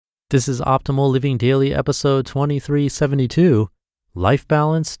This is Optimal Living Daily episode 2372, Life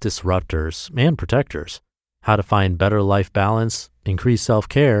Balance, Disruptors, and Protectors. How to find better life balance, increase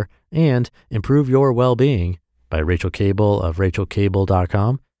self-care, and improve your well-being by Rachael Kable of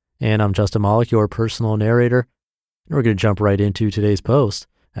RachelKable.com. And I'm Justin Malik, your personal narrator. And we're going to jump right into today's post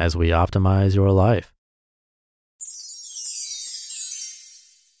as we optimize your life.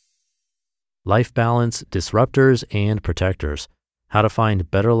 Life Balance, Disruptors, and Protectors. How to find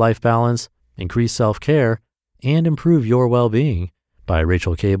better life balance, increase self-care, and improve your well-being by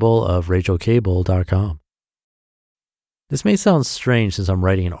Rachael Kable of RachelKable.com. This may sound strange since I'm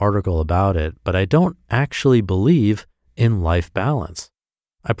writing an article about it, but I don't actually believe in life balance.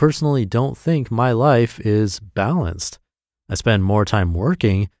 I personally don't think my life is balanced. I spend more time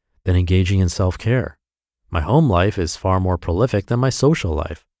working than engaging in self-care. My home life is far more prolific than my social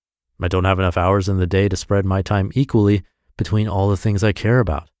life. I don't have enough hours in the day to spread my time equally between all the things I care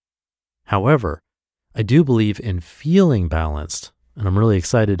about. However, I do believe in feeling balanced, and I'm really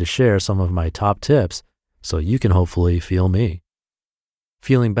excited to share some of my top tips so you can hopefully feel me.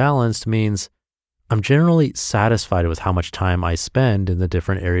 Feeling balanced means I'm generally satisfied with how much time I spend in the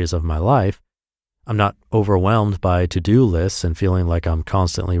different areas of my life. I'm not overwhelmed by to-do lists and feeling like I'm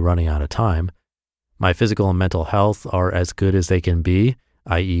constantly running out of time. My physical and mental health are as good as they can be,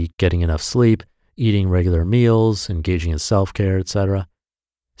 i.e. getting enough sleep, eating regular meals, engaging in self-care, etc.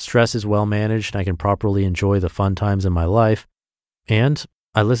 Stress is well managed and I can properly enjoy the fun times in my life. And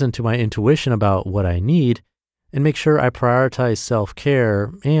I listen to my intuition about what I need and make sure I prioritize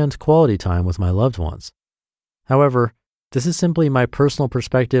self-care and quality time with my loved ones. However, this is simply my personal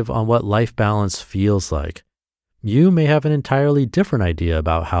perspective on what life balance feels like. You may have an entirely different idea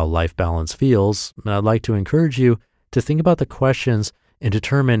about how life balance feels, and I'd like to encourage you to think about the questions and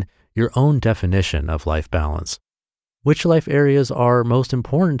determine your own definition of life balance. Which life areas are most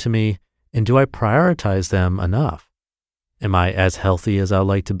important to me, and do I prioritize them enough? Am I as healthy as I'd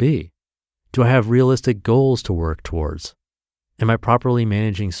like to be? Do I have realistic goals to work towards? Am I properly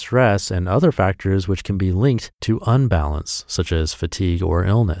managing stress and other factors which can be linked to unbalance, such as fatigue or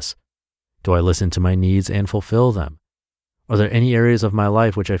illness? Do I listen to my needs and fulfill them? Are there any areas of my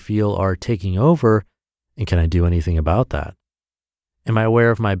life which I feel are taking over, and can I do anything about that? Am I aware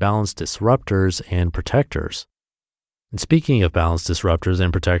of my balance disruptors and protectors? And speaking of balance disruptors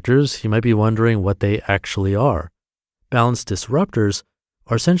and protectors, you might be wondering what they actually are. Balance disruptors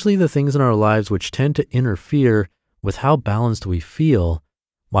are essentially the things in our lives which tend to interfere with how balanced we feel,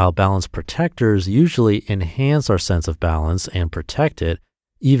 while balance protectors usually enhance our sense of balance and protect it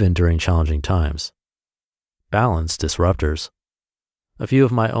even during challenging times. Balance disruptors. A few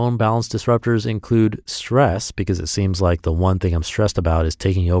of my own balance disruptors include stress, because it seems like the one thing I'm stressed about is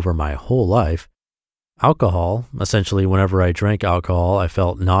taking over my whole life. Alcohol, essentially whenever I drank alcohol, I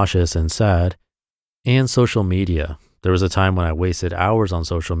felt nauseous and sad. And social media. There was a time when I wasted hours on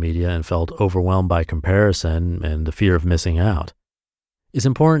social media and felt overwhelmed by comparison and the fear of missing out. It's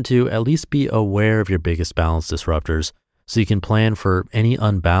important to at least be aware of your biggest balance disruptors so you can plan for any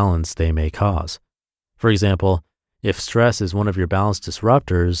unbalance they may cause. For example, if stress is one of your balance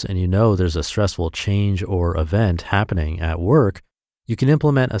disruptors and you know there's a stressful change or event happening at work, you can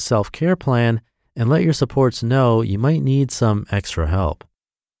implement a self-care plan and let your supports know you might need some extra help.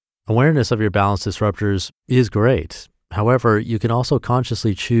 Awareness of your balance disruptors is great. However, you can also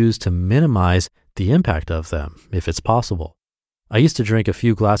consciously choose to minimize the impact of them if it's possible. I used to drink a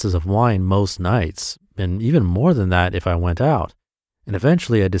few glasses of wine most nights, and even more than that if I went out. And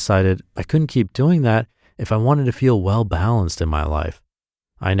eventually I decided I couldn't keep doing that if I wanted to feel well balanced in my life.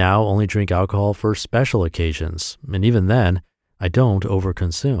 I now only drink alcohol for special occasions, and even then, I don't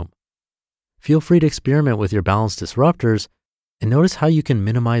overconsume. Feel free to experiment with your balance disruptors and notice how you can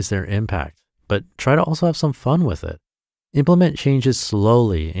minimize their impact, but try to also have some fun with it. Implement changes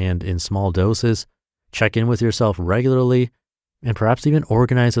slowly and in small doses, check in with yourself regularly, and perhaps even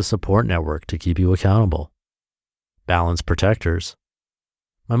organize a support network to keep you accountable. Balance protectors.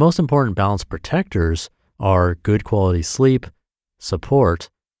 My most important balance protectors are good quality sleep,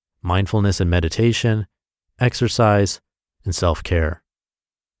 support, mindfulness and meditation, exercise, and self-care.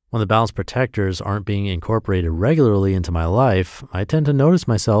 When the balance protectors aren't being incorporated regularly into my life, I tend to notice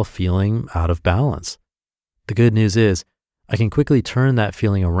myself feeling out of balance. The good news is I can quickly turn that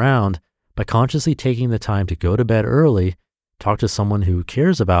feeling around by consciously taking the time to go to bed early, talk to someone who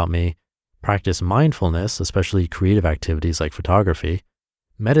cares about me, practice mindfulness, especially creative activities like photography,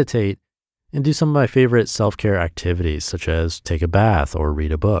 meditate, and do some of my favorite self-care activities such as take a bath or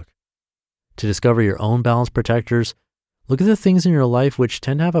read a book. To discover your own balance protectors, look at the things in your life which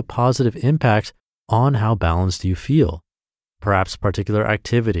tend to have a positive impact on how balanced you feel. Perhaps particular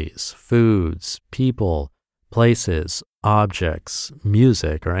activities, foods, people, places, objects,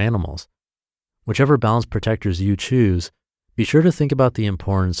 music, or animals. Whichever balance protectors you choose, be sure to think about the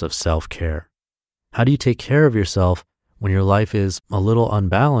importance of self-care. How do you take care of yourself when your life is a little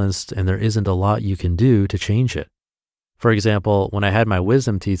unbalanced and there isn't a lot you can do to change it? For example, when I had my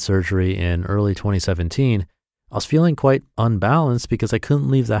wisdom teeth surgery in early 2017, I was feeling quite unbalanced because I couldn't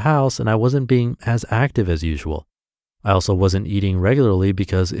leave the house and I wasn't being as active as usual. I also wasn't eating regularly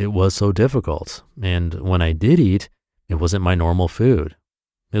because it was so difficult. And when I did eat, it wasn't my normal food.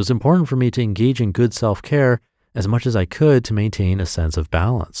 It was important for me to engage in good self-care as much as I could to maintain a sense of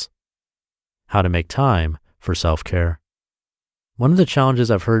balance. How to make time for self-care. One of the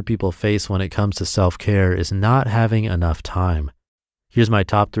challenges I've heard people face when it comes to self-care is not having enough time. Here's my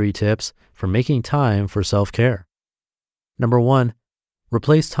top 3 tips for making time for self-care. Number 1,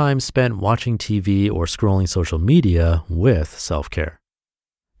 replace time spent watching TV or scrolling social media with self-care.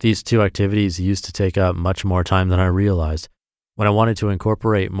 These 2 activities used to take up much more time than I realized. When I wanted to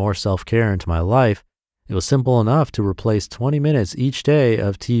incorporate more self-care into my life, it was simple enough to replace 20 minutes each day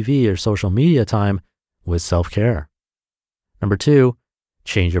of TV or social media time with self-care. Number 2,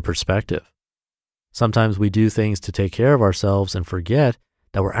 change your perspective. Sometimes we do things to take care of ourselves and forget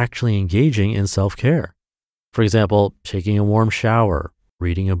that we're actually engaging in self-care. For example, taking a warm shower,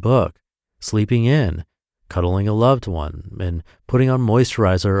 reading a book, sleeping in, cuddling a loved one, and putting on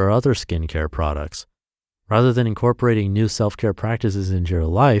moisturizer or other skincare products. Rather than incorporating new self-care practices into your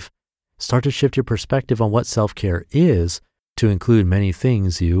life, start to shift your perspective on what self-care is to include many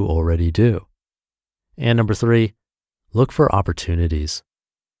things you already do. And number 3, look for opportunities.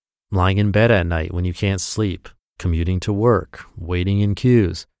 Lying in bed at night when you can't sleep, commuting to work, waiting in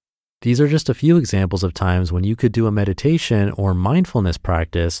queues. These are just a few examples of times when you could do a meditation or mindfulness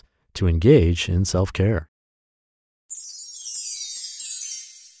practice to engage in self-care.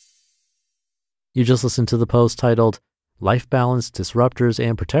 You just listened to the post titled, Life Balance, Disruptors,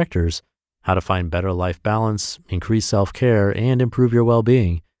 and Protectors, How to Find Better Life Balance, Increase Self-Care, and Improve Your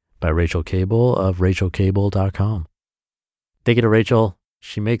Wellbeing by Rachael Kable of RachelKable.com. Thank you to Rachel.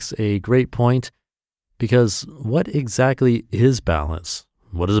 She makes a great point because what exactly is balance?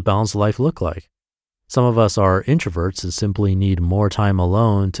 What does a balanced life look like? Some of us are introverts and simply need more time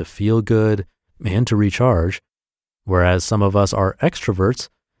alone to feel good and to recharge, whereas some of us are extroverts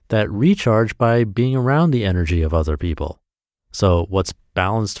that recharge by being around the energy of other people. So what's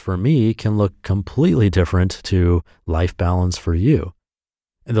balanced for me can look completely different to life balance for you.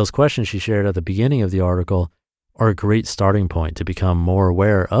 And those questions she shared at the beginning of the article are a great starting point to become more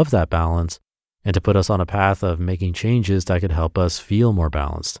aware of that balance and to put us on a path of making changes that could help us feel more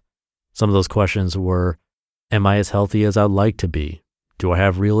balanced. Some of those questions were, am I as healthy as I'd like to be? Do I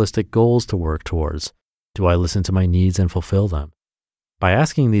have realistic goals to work towards? Do I listen to my needs and fulfill them? By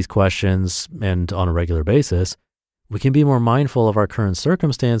asking these questions and on a regular basis, we can be more mindful of our current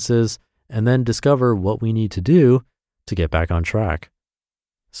circumstances and then discover what we need to do to get back on track.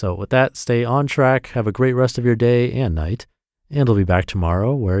 So with that, stay on track, have a great rest of your day and night, and we'll be back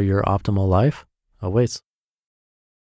tomorrow where your optimal life awaits.